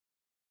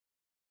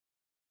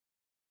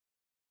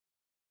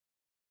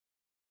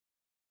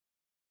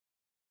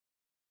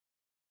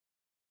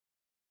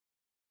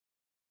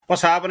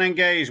What's happening,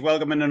 guys?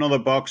 Welcome in another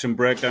boxing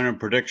breakdown and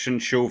prediction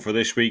show for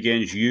this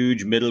weekend's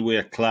huge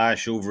middleweight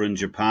clash over in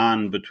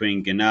Japan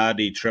between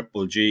Gennadiy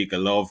Triple G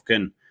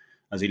Golovkin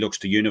as he looks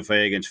to unify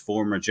against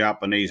former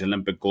Japanese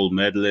Olympic gold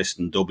medalist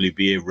and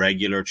WBA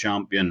regular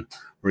champion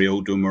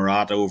Ryota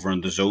Murata over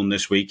on DAZN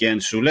this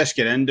weekend. So let's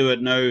get into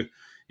it now.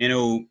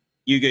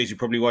 You guys have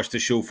probably watched the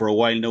show for a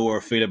while know how I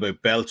feel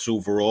about belts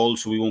overall,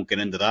 so we won't get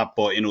into that.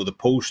 But, the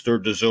poster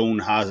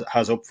DAZN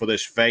has up for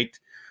this fight.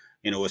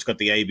 It's got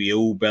the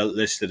ABO belt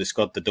listed, it's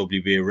got the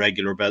WBA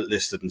regular belt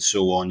listed, and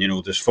so on.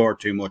 There's far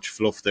too much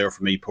fluff there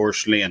for me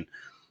personally, and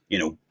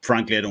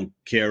frankly, I don't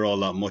care all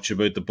that much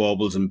about the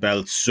baubles and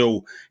belts.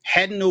 So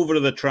heading over to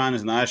the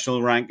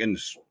transnational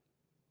rankings,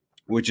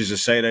 which is a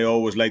site I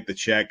always like to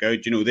check out.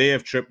 They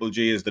have Triple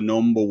G as the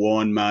number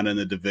one man in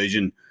the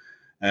division.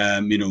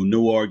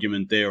 No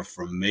argument there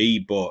from me,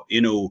 but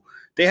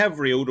they have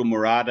Ryota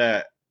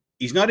Murata.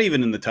 He's not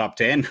even in the top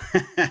 10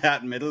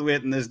 at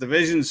middleweight in this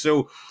division.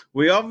 So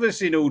we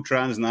obviously know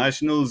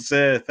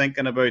transnationals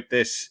thinking about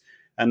this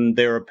and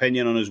their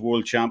opinion on his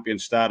world champion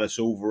status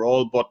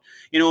overall. But,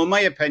 in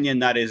my opinion,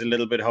 that is a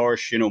little bit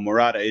harsh.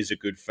 Murata is a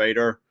good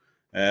fighter,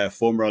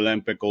 former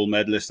Olympic gold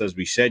medalist, as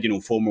we said,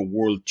 former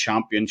world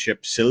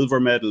championship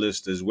silver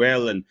medalist as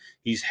well. And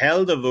he's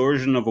held a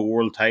version of a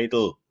world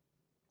title,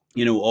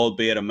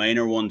 albeit a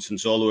minor one,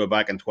 since all the way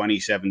back in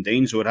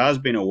 2017. So it has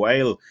been a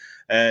while.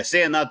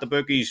 Saying that, the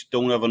bookies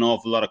don't have an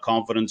awful lot of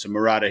confidence in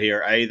Murata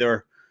here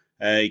either.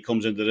 He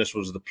comes into this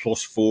was the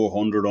plus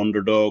 400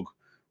 underdog,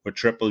 with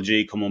Triple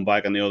G coming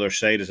back on the other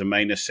side as a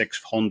minus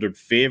 600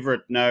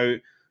 favourite. Now,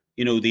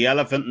 the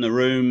elephant in the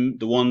room,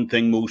 the one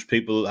thing most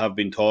people have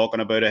been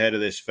talking about ahead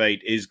of this fight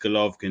is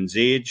Golovkin's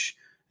age.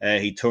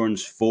 He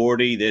turns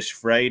 40 this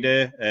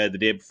Friday, the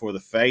day before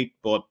the fight,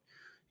 but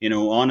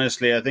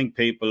honestly, I think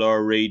people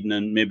are reading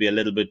and maybe a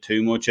little bit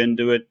too much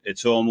into it.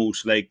 It's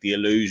almost like the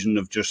illusion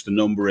of just the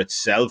number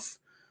itself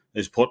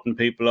is putting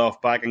people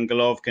off backing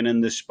Golovkin in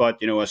this spot.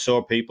 I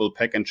saw people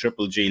picking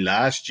Triple G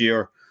last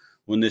year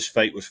when this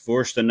fight was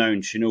first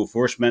announced,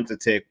 first meant to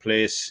take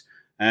place.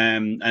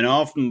 And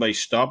often by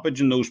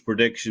stoppage in those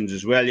predictions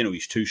as well.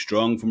 He's too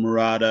strong for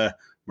Murata.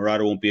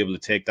 Murata won't be able to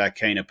take that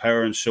kind of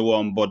power and so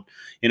on. But,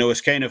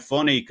 it's kind of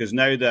funny because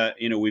now that,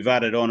 we've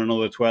added on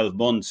another 12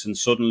 months and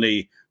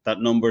suddenly that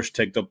number's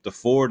ticked up to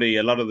 40,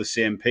 a lot of the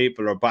same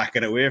people are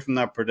backing away from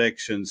that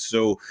prediction.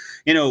 So,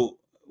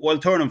 while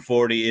turning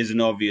 40 is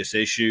an obvious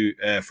issue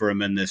for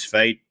him in this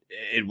fight,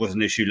 it was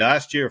an issue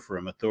last year for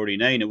him at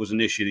 39. It was an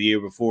issue the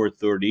year before at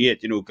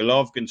 38.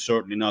 Golovkin's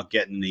certainly not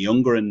getting any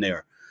younger in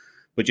there.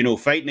 But,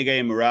 fighting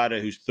again Murata,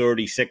 who's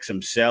 36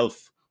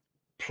 himself,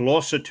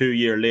 plus a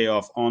 2-year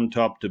layoff on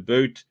top to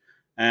boot,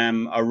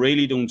 I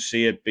really don't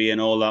see it being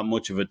all that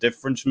much of a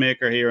difference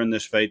maker here in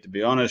this fight, to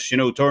be honest.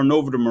 Turning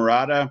over to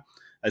Murata,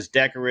 as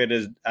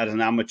decorated as an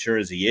amateur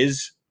as he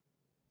is,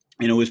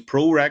 his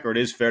pro record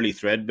is fairly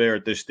threadbare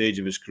at this stage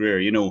of his career.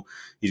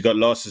 He's got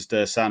losses to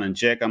Sanan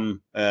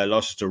Jekam,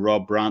 losses to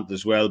Rob Brandt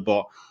as well.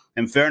 But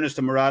in fairness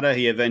to Murata,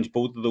 he avenged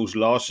both of those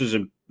losses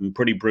in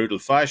pretty brutal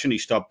fashion. He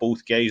stopped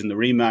both guys in the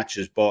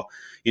rematches. But,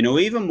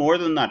 even more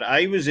than that,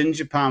 I was in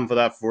Japan for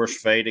that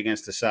first fight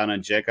against the Sanan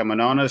Jekam. And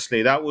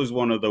honestly, that was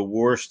one of the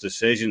worst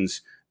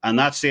decisions. And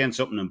that's saying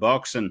something in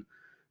boxing.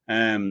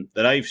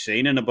 That I've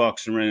seen in a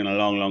boxing ring in a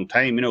long, long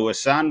time.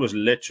 Hassan was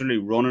literally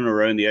running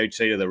around the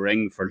outside of the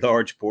ring for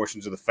large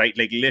portions of the fight,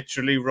 like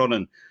literally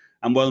running.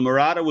 And while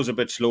Murata was a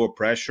bit slower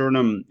pressuring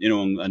him,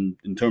 and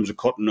in terms of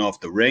cutting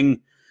off the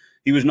ring,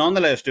 he was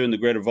nonetheless doing the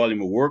greater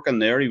volume of work in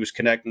there. He was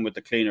connecting with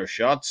the cleaner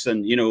shots.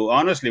 And,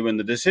 honestly, when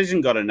the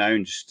decision got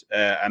announced,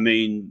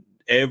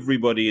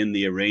 everybody in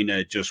the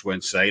arena just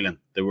went silent.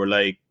 They were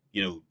like,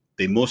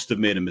 they must have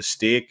made a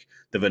mistake.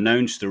 They've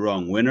announced the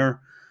wrong winner.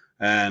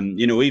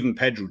 Even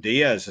Pedro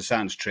Diaz,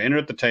 Hassan's trainer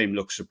at the time,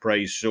 looked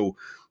surprised. So,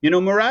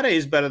 Murata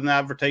is better than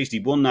advertised. He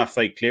won that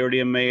fight clearly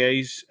in my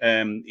eyes.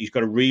 He's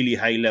got a really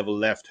high-level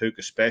left hook,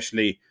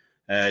 especially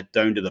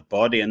down to the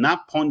body. And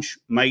that punch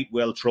might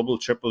well trouble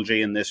Triple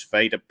G in this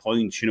fight at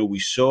points. We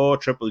saw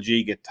Triple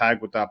G get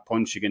tagged with that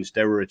punch against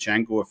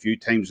Derevchenko a few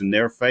times in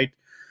their fight.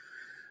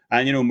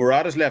 And,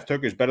 Murata's left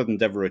hook is better than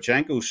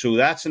Derevchenko. So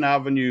that's an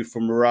avenue for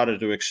Murata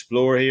to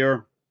explore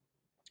here.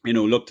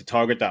 Look to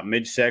target that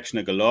midsection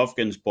of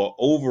Golovkin's. But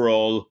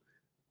overall,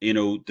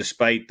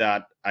 despite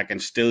that, I can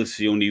still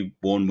see only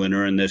one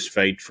winner in this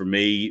fight for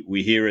me.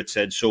 We hear it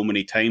said so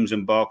many times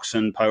in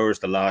boxing, power's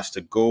the last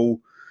to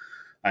go.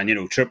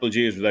 And, Triple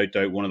G is without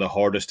doubt one of the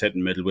hardest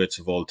hitting middleweights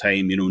of all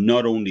time.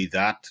 Not only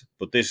that,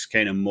 but this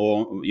kind of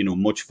more,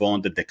 much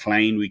vaunted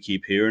decline we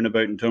keep hearing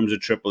about in terms of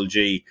Triple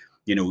G.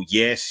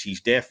 Yes,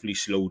 he's definitely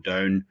slowed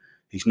down.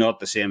 He's not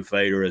the same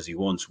fighter as he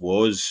once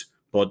was.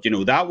 But,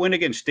 that win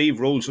against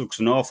Steve Rolls looks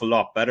an awful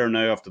lot better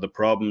now after the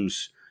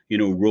problems,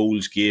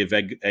 Rolls gave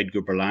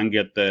Edgar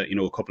Berlanga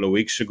a couple of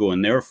weeks ago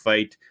in their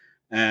fight.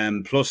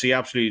 Plus, he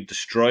absolutely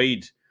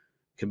destroyed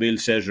Kamil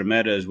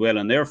Szeremeta as well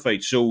in their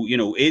fight. So,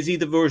 is he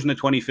the version of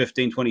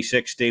 2015,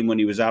 2016 when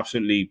he was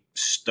absolutely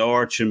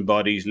starching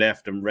bodies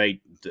left and right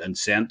and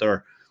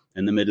centre?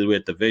 in the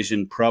middleweight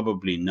division?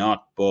 Probably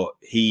not, but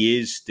he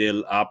is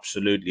still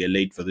absolutely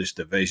elite for this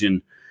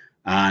division.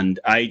 And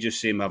I just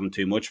see him having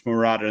too much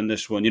Murata in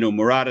this one.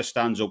 Murata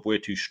stands up way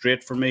too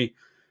straight for me.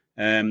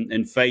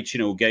 In fights,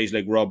 guys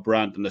like Rob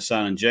Brandt and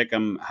Hassan and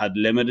Jackham had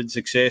limited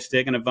success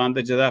taking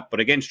advantage of that.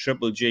 But against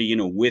Triple G,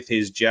 with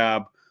his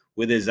jab,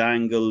 with his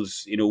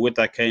angles, with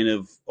that kind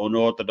of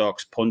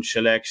unorthodox punch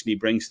selection he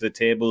brings to the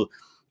table,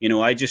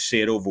 I just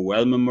see it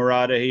overwhelming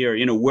Murata here.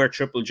 Where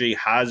Triple G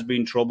has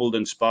been troubled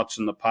in spots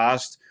in the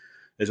past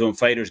is when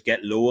fighters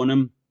get low on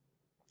him,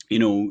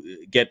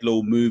 get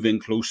low, move in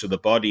close to the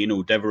body.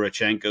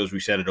 Deverachenko, as we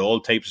said, had all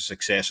types of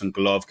success on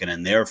Golovkin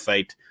in their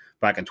fight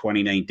back in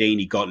 2019.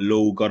 He got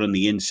low, got on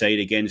the inside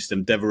against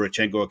him.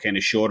 Deverachenko, a kind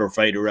of shorter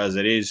fighter as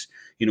it is,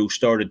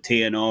 started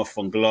teeing off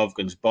on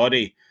Golovkin's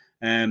body.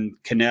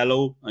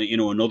 Canelo,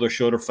 another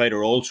shorter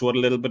fighter, also had a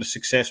little bit of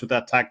success with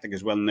that tactic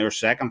as well in their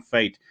second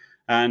fight.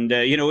 And,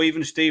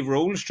 even Steve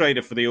Rolls tried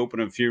it for the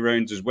opening few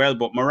rounds as well.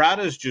 But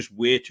Murata's just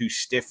way too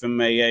stiff in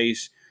my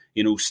eyes,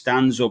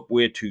 stands up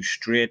way too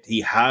straight.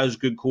 He has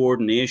good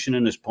coordination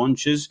in his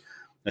punches,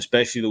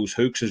 especially those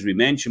hooks, as we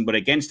mentioned. But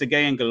against a guy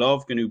in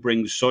Golovkin who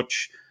brings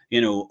such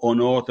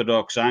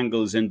unorthodox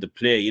angles into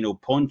play,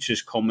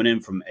 punches coming in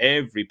from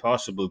every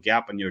possible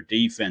gap in your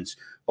defense,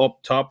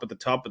 up top, at the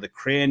top of the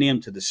cranium,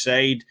 to the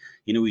side.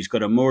 He's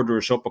got a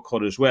murderous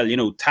uppercut as well.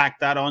 Tack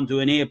that onto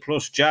an A+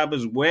 jab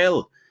as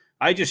well.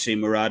 I just see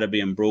Murata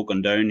being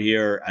broken down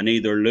here and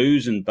either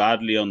losing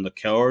badly on the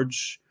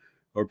cards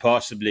or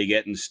possibly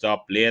getting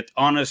stopped late.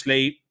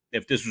 Honestly,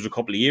 if this was a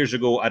couple of years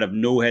ago, I'd have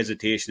no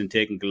hesitation in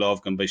taking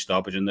Golovkin by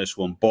stoppage in this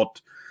one. But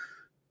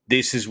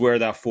this is where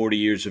that 40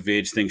 years of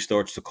age thing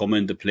starts to come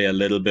into play a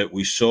little bit.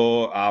 We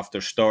saw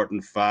after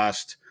starting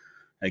fast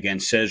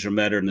against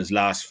Szeremeta in his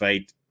last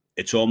fight,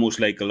 it's almost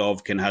like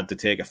Golovkin had to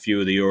take a few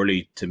of the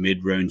early to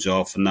mid rounds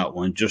off in that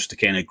one just to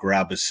kind of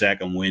grab his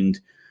second wind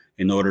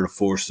in order to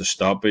force the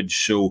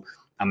stoppage. So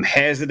I'm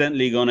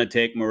hesitantly going to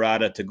take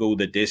Murata to go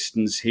the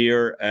distance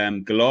here.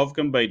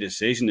 Golovkin by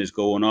decision is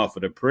going off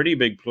at a pretty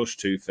big plus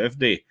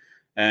 250.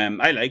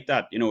 I like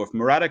that. If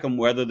Murata can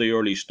weather the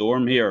early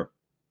storm here,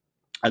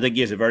 I think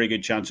he has a very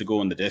good chance of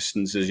going the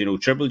distances.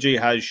 Triple G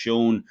has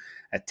shown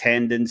a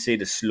tendency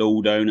to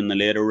slow down in the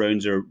later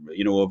rounds of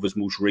his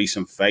most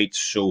recent fights.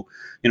 So,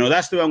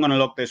 that's the way I'm going to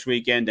look this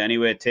weekend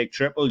anyway. Take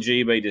Triple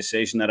G by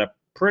decision at a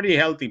pretty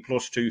healthy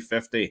plus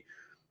 250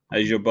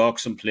 as your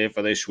boxing play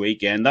for this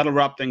weekend. That'll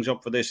wrap things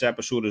up for this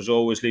episode. As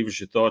always, leave us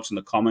your thoughts in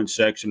the comments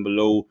section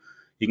below.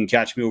 You can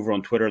catch me over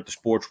on Twitter at the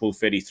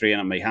SportsWolf83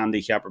 and at my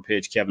handicapper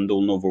page, Kevin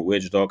Dolan over at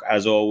WagerTalk.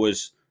 As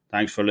always,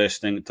 thanks for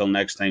listening. Until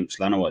next time,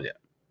 Slán